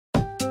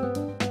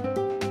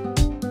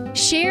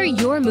Share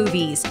your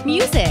movies,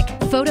 music,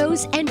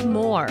 photos, and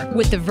more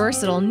with the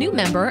versatile new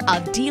member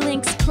of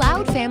D-Link's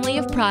cloud family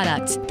of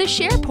products, the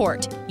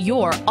SharePort,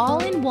 your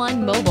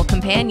all-in-one mobile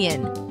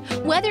companion.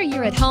 Whether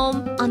you're at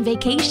home, on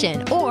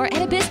vacation, or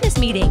at a business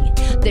meeting,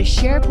 the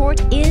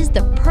SharePort is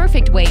the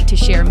perfect way to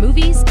share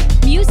movies,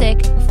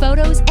 music,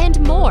 photos, and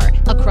more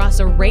across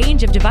a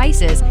range of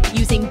devices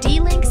using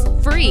D-Link's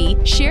free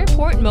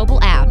SharePort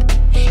mobile app.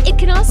 It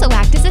can also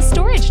act as a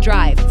storage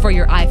drive for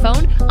your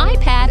iPhone,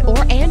 iPad,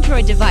 or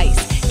Android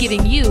device,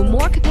 giving you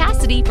more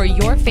capacity for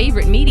your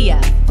favorite media.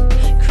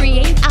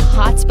 Create a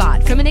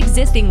hotspot from an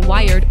existing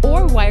wired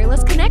or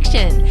wireless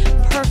connection,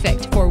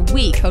 perfect for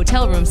weak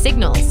hotel room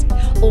signals.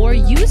 Or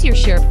use your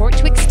SharePort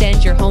to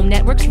extend your home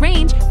network's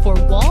range for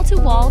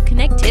wall-to-wall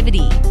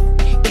connectivity.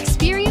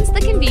 Experience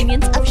the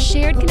convenience of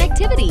shared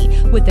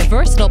connectivity with the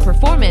versatile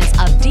performance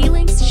of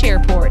D-Link's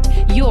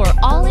SharePort, your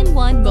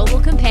all-in-one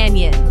mobile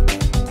companion.